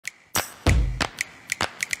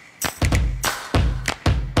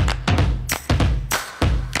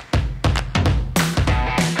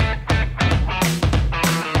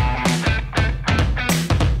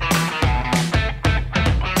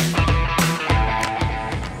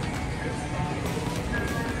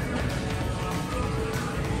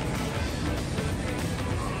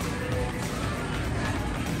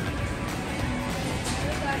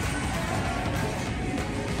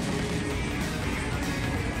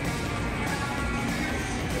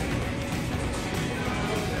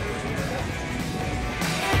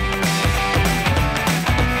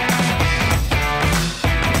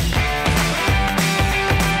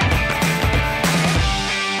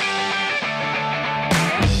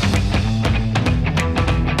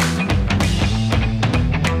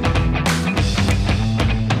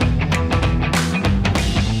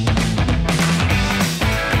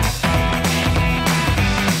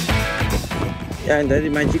Yan,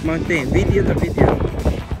 dari Magic Mountain. Video to video.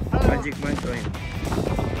 Magic Mountain.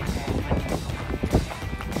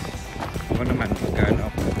 Ako naman, magkano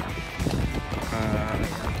ako.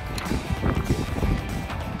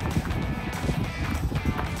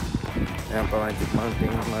 Ayan pa, Magic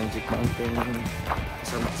Mountain. Magic Mountain.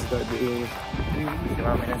 Kasama si Daddy. Si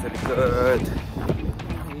Mami na sa likod.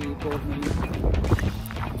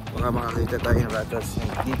 Baka makakita tayong ratas.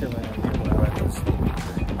 Dito man yung mga ratas.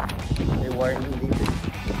 May warning dito.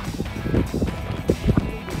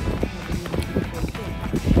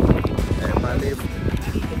 Eh, malib.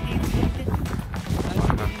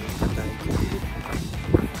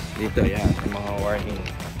 Dito yan, yung mga warning.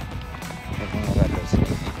 Yung mga ratas.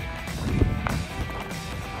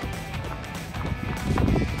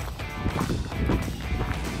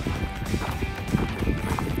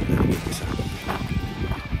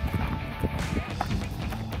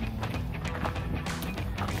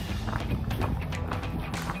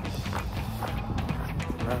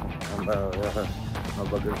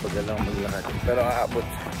 Mabagal-bagal lang maglakad. Pero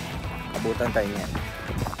abutan tayo niyan.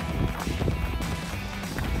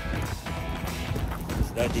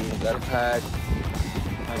 Daddy, naglalakad.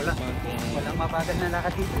 Walang mabagal na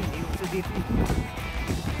lakad dito. Hindi uso dito.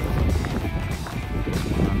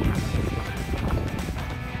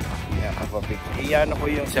 Yan, magpapicture. Iyan ako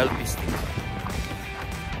yung selfie stick.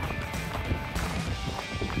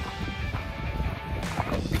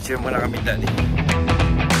 Picture muna kami, Daddy.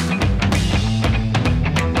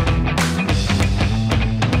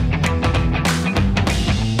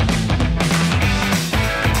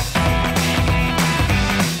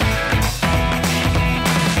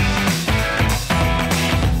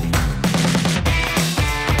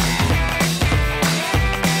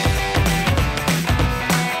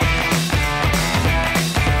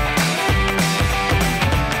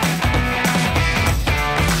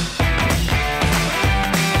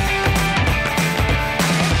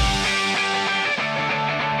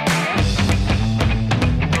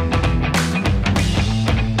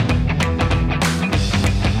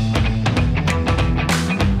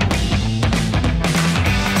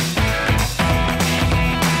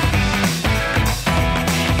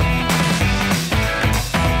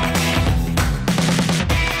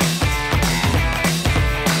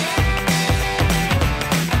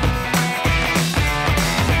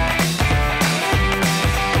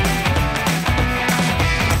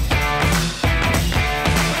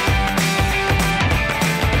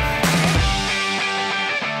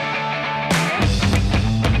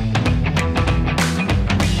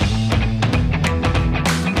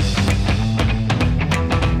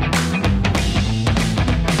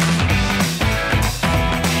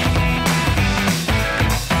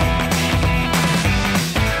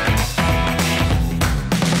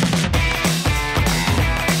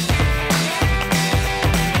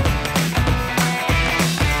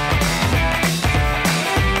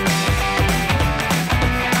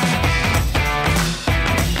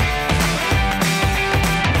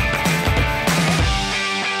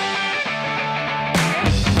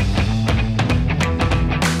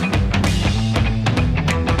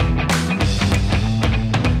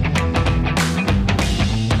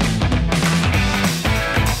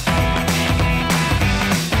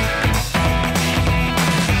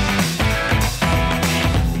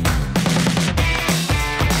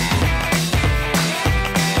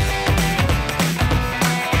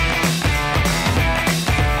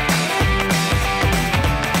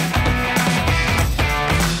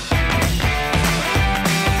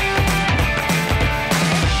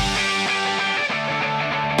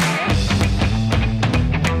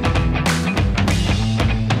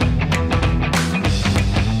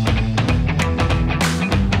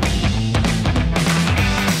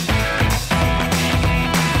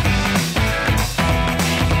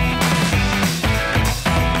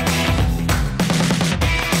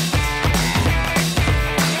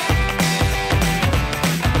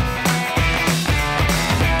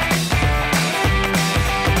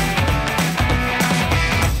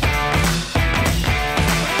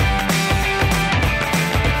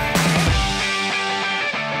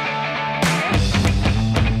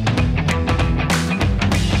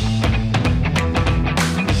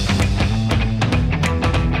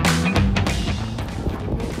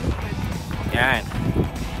 Yan.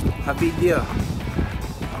 Ka-video.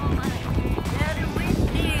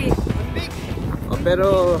 Oh,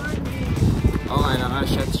 pero nga,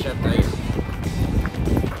 naka-shot tayo.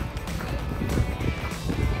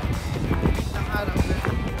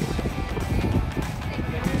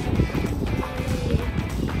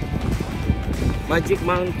 Magic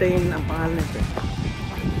Mountain ang pangalan nito.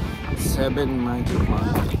 7 Magic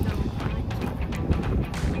Mountain.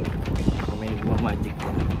 magic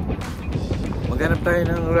yan. Maghanap tayo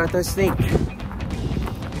ng rattlesnake.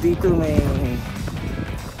 Dito may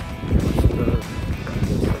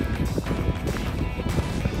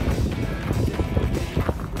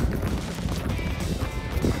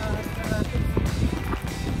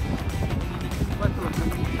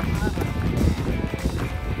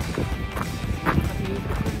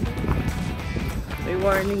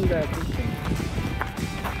warning dati siya.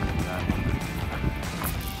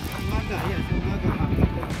 Umaga, yan. Umaga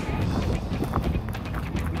makita.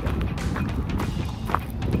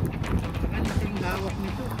 Saka natin lawak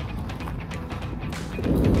nito.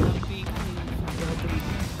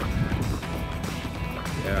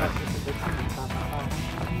 Yeah.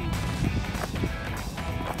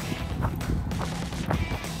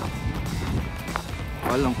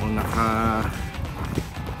 Walang kung naka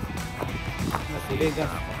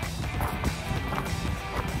Vegas.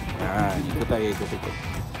 yan, ikot tayo, ikot.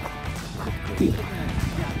 Ikot na.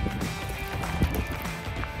 Yan.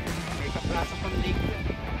 May kaplasa pang lake.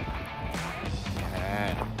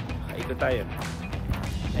 Yan, ikot tayo.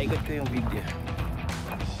 Naikot ko yung video.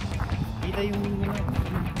 Kita yung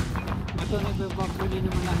ito nagbabakuli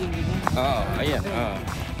naman laging ganyan. Oo, ayan, oo.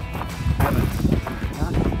 Ha?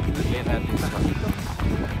 Lagyan natin sa Dito.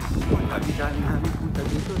 Pagkitaan namin punta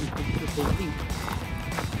dito. Nagpipitating.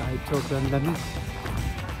 Kahit sobrang lamig.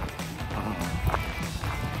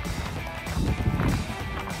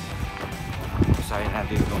 Usahin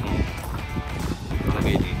natin itong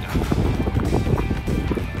lagay dito.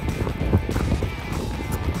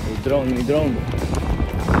 May drone.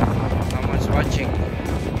 Someone's watching.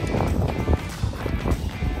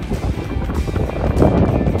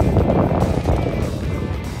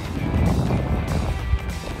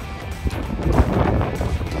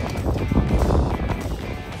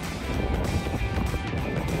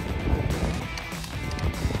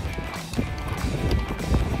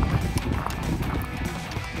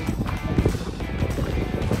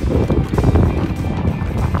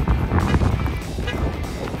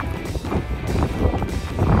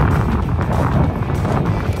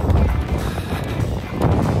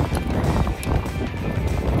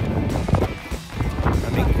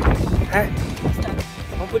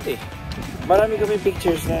 Mabuti. Marami kami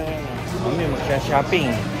pictures na kami magsha-shopping.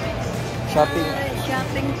 Shopping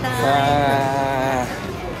Shopping sa time.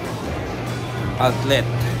 outlet.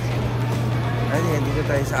 Ayun, dito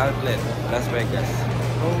tayo sa outlet, Las Vegas.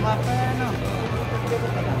 Oo nga pa ano.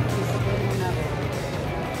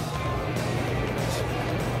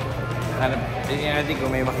 Hanap, tingnan natin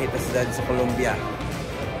kung may makita sa dad sa Colombia.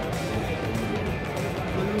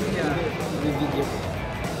 Colombia. Video ko.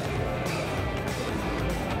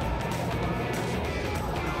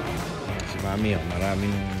 Si Mami, oh,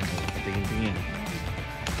 maraming tingin-tingin.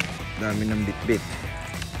 Dami ng bit-bit.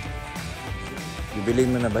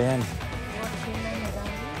 Bibilin mo na ba yan?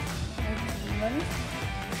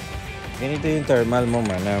 Ganito yung thermal mo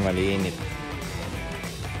man na maliinit.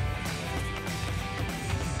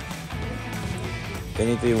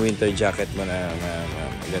 Ganito yung winter jacket mo na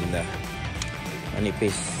maganda.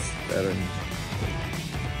 Manipis. Pero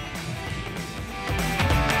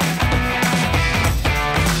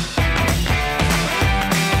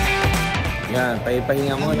yan,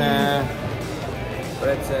 pahinga muna.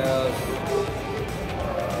 Pretzels.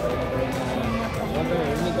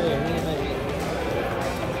 Hindi tayo.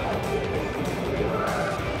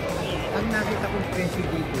 Ang nakita kong presyo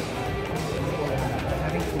dito,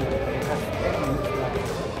 sabi ko,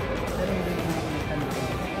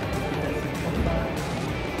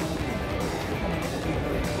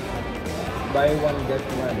 Buy one, get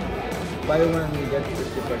one. Buy one, get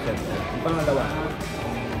 50%. Ang pangalawa.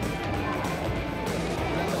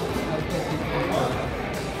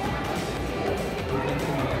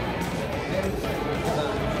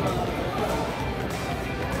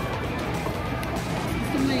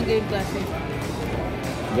 Gusto mo yung game klase?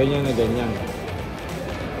 Ganyan na ganyan.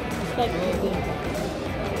 Start mo yung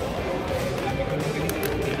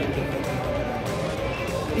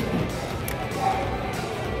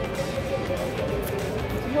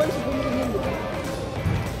Small siguro ganyan, di ba?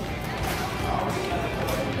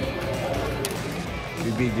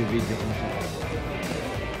 Video ko siya.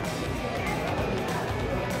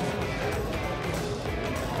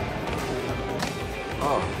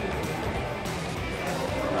 Oh.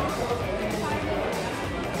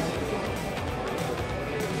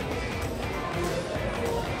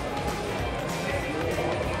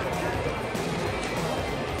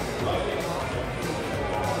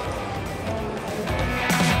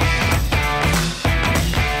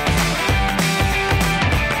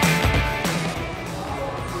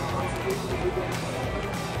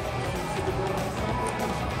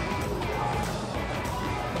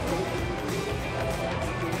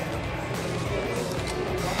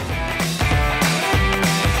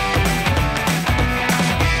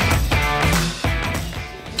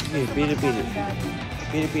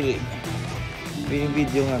 Pili. Piling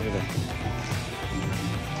video nga kita.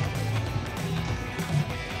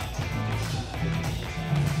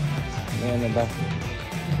 May ano ba?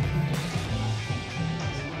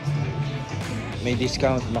 May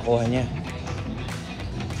discount makuha niya.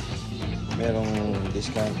 Merong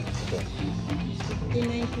discount. Ito.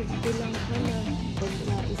 59.50 lang pala. Pag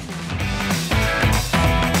isa.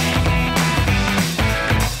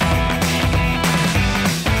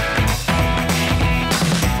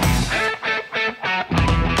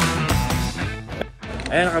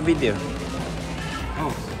 Ayan, naka-video.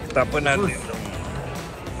 Oh. Tapon natin.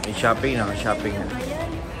 May shopping, naka-shopping na.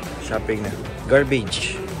 Shopping na.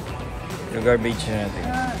 Garbage. Yung garbage na natin.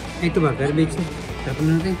 Ito ba? Garbage na. Tapon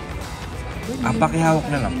na natin. Pakihawak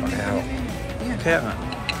na lang, pakihawak. Kaya nga.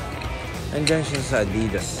 Nandiyan siya sa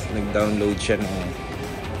Adidas. Nag-download siya ng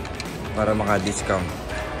para maka-discount.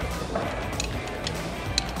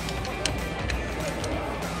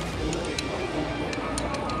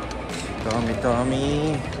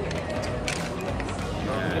 Tommy.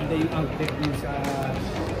 Maganda yung outlet niya sa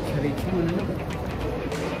Richmond. Ano?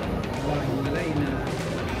 Wala yung malay na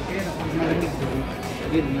kaya kung malamig doon,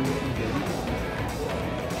 yun yung doon.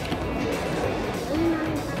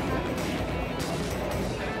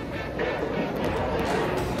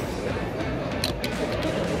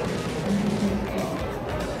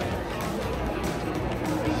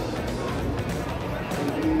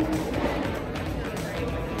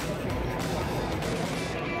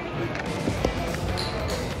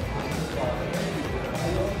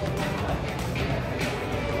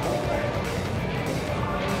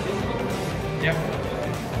 Yep.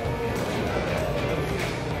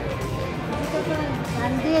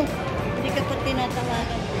 Andy, hindi ka pa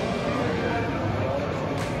tinatawagan.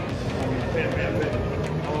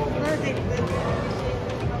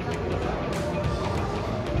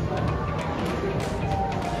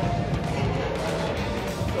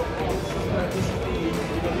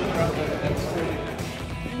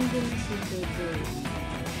 Andy na si Bebe.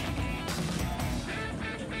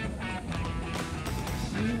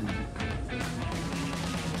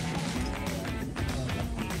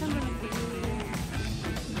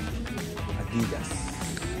 Adidas.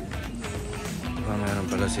 Meron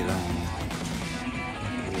pala silang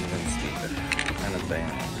sticker. Ano tayo?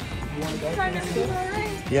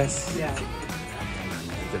 Yes. Yeah.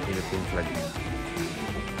 The Philippine flag.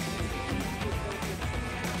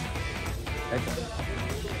 Ito.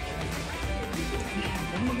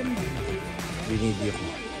 Binibigyan ko.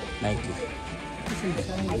 Nike.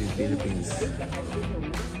 The Philippines.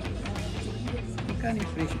 Magkano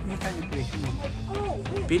yung presyo mo?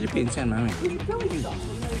 Philippines yan, mami.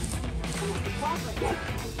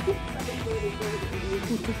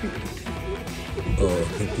 Oh,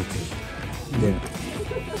 53.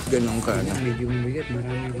 Ganun ka na. Medyo mabigat.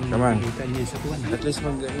 Marami akong Come on. nakikita niya sa tuwan. At least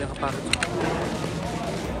nakapakot.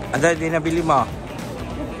 Anda, di nabili mo.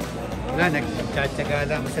 Wala, nagtsatsaga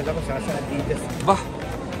lang. Masal ako sa Adidas. Bah!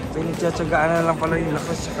 Pinagtsatsagaan na lang pala yung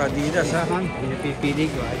lakas sa Adidas, ha? Pinapipili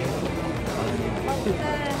ko. Ayaw.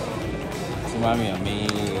 Si Mami, may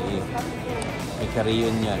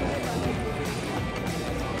kariyon yan.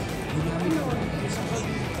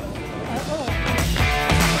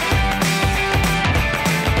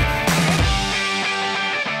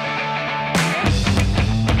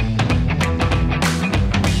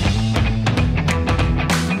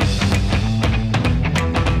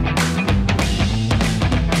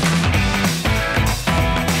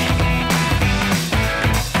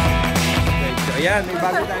 Ayan, may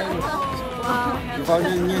bago tayo. You found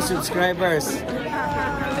your new subscribers.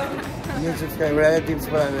 New subscribers, relatives.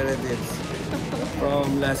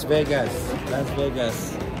 From Las Vegas. First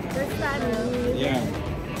time. Yeah.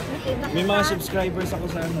 May mga subscribers ako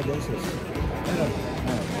sa Desos. Ano?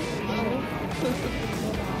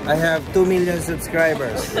 I have 2 million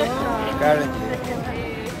subscribers currently.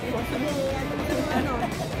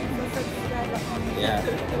 Yeah.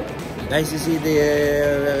 Nice to see the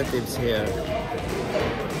relatives here.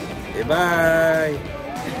 Okay, bye.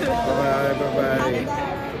 Bye.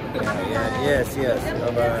 Yeah, yes.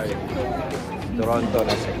 Bye. Toronto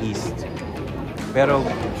nasa east. Pero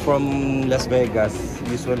from Las Vegas,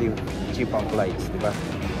 usually cheap ang flights, di ba?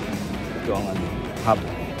 Ito ang hub.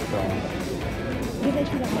 Ito ang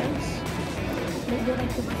Direct na ba? May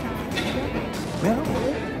direct ba sa meron.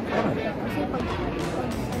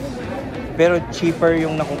 Pero cheaper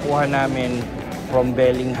yung nakukuha namin from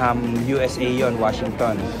Bellingham, USA yon,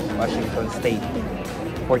 Washington State.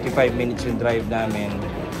 45 minutes yung drive namin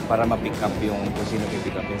para ma-pick up yung kung sino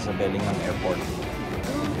pick up yun sa Bellingham Airport.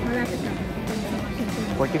 malapit na.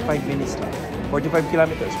 45 minutes lang. 45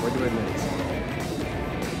 kilometers, 45 minutes.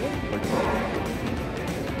 45.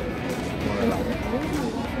 Mura lang.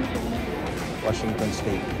 Washington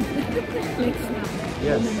State.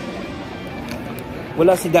 Yes.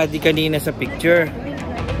 Wala si Daddy kanina sa picture.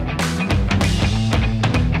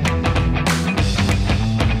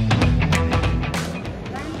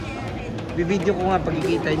 Bibidyo ko nga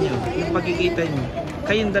pagkikita nyo. Yung pagkikita nyo.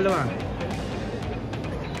 Kayong dalawa.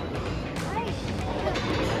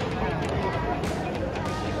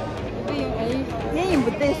 Yan yung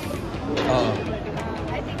butis. Oo.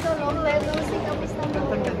 Ay, dito, long time no see. Kamusta mo?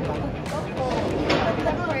 Opo.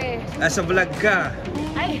 Nasa vlog ka.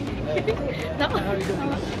 Ay. Naku.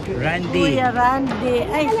 Randy. Kuya Randy.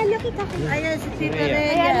 Ay, alala kita ko. Ayan, si Tita Rhea.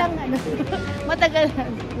 Rhea. Kaya lang, ano, matagal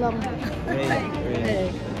long. Ray.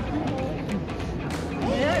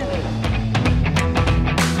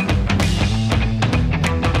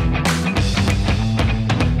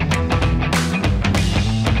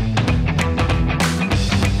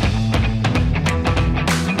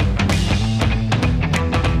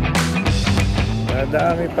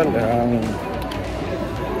 Dami pa lang.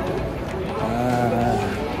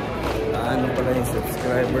 Ano pala yung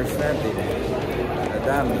subscribers natin?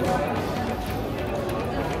 Dami.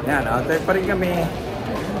 Yan, outlet pa rin kami.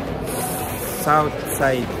 South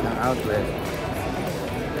side ng outlet.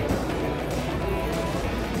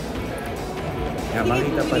 Yan,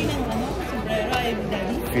 makita pa rin.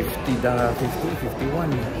 51.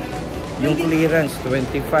 Yung clearance,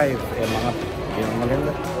 25. Yung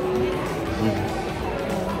maganda.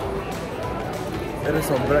 Pero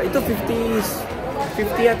sobra. Ito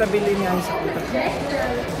 50 yata bilhin niya sa kuta.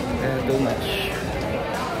 Too much.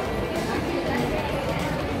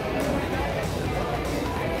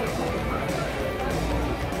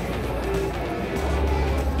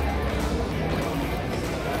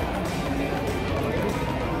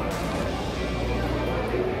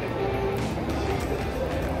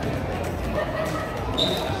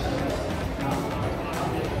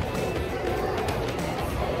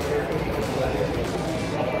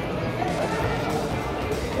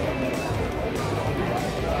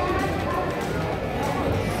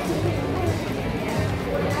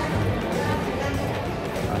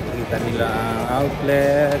 Kita nila ang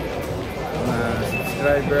outlet, mga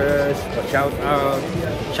subscribers, shout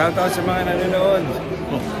out sa mga nanonood.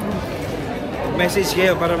 Message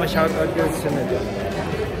kayo para ma-shout out kayo sa sunod.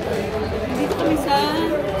 Dito kami sa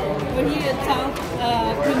we're here at South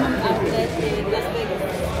Premium Outlet in Las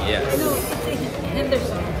Vegas. Yes. No, it's in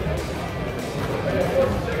Henderson.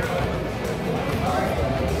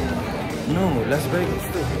 No, Las Vegas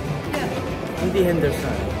too. Yeah. Hindi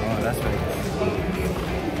Henderson. Oh, Las Vegas.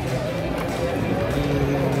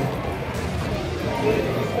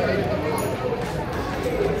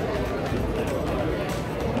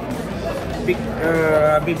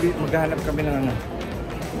 Maghahanap kami ng ano,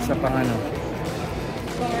 isa pang ano.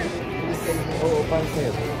 Oo,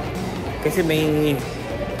 pansel. Kasi may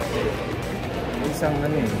isang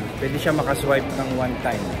ano eh, pwede siya makaswipe ng one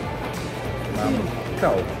time.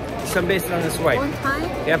 Ikaw, isang beses lang na-swipe. One time?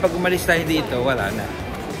 Kaya pag umalis tayo dito, wala na.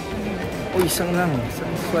 O, isang lang.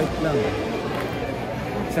 Isang swipe lang.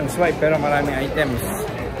 Isang swipe pero maraming items.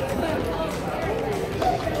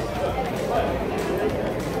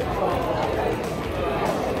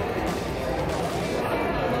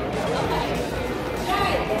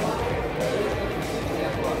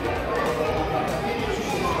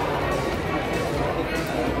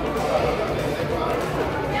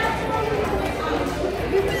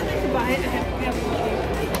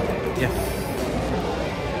 Yes.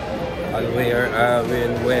 I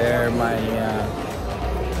will wear my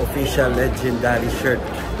official legendary shirt.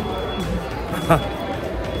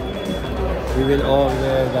 We will all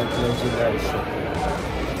wear that legendary shirt.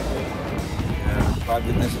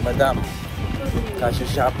 Pagod na si Madam. Kasi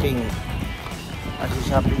shopping ni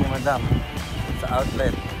Madam sa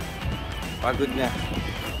outlet. Pagod na.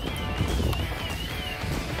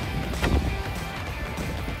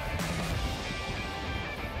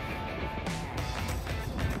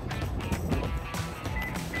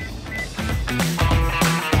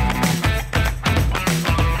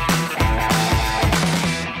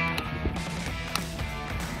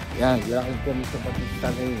 Yan, lakad kami sa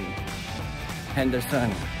Batista Lane,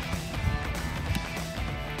 Henderson.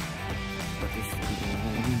 Batista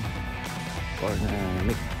Lane, corner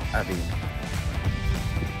Mick Avenue.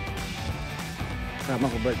 Kasama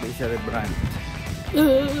ko birthday celebrant.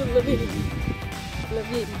 Lavin.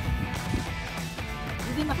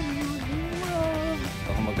 Hindi na kami mag-work.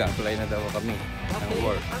 Baka mag-apply na daw kami ng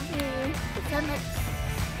work. Okay. Sa next.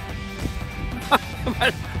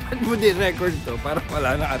 Ba't mo din record to? Para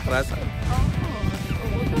wala na atrasan. Oh.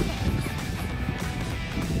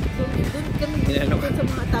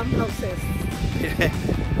 some houses.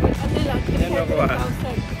 Ano lang, Yan ako,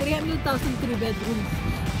 300,000 3 bedrooms.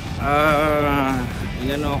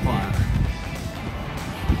 Inano ako Ano?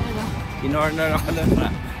 Kinorner ako na.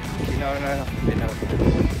 Kinorner ako.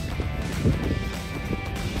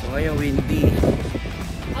 So ngayon, windy.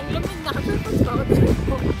 Ang lamig na kasi pag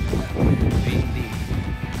Windy.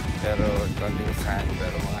 Pero konting sun.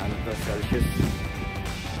 Pero mga ano to, Celsius.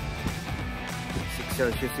 6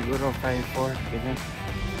 Celsius siguro, 5, 4. Ganyan.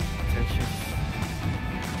 Celsius.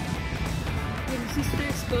 yung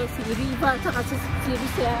sisters ko, si Riva, at saka si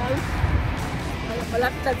Rizal,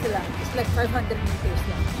 malapit lang sila. It's like 500 meters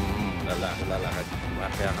lang. Lalakad.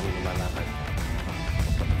 Kaya kami lumalakad.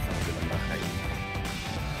 Papunta sa kabilang bahay.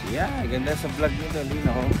 Yeah, ganda sa vlog nito.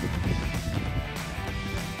 Lino.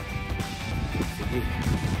 Sige.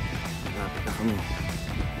 Lapit na kami.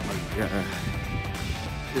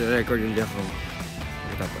 Mag-record yung ako.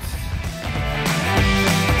 Tapos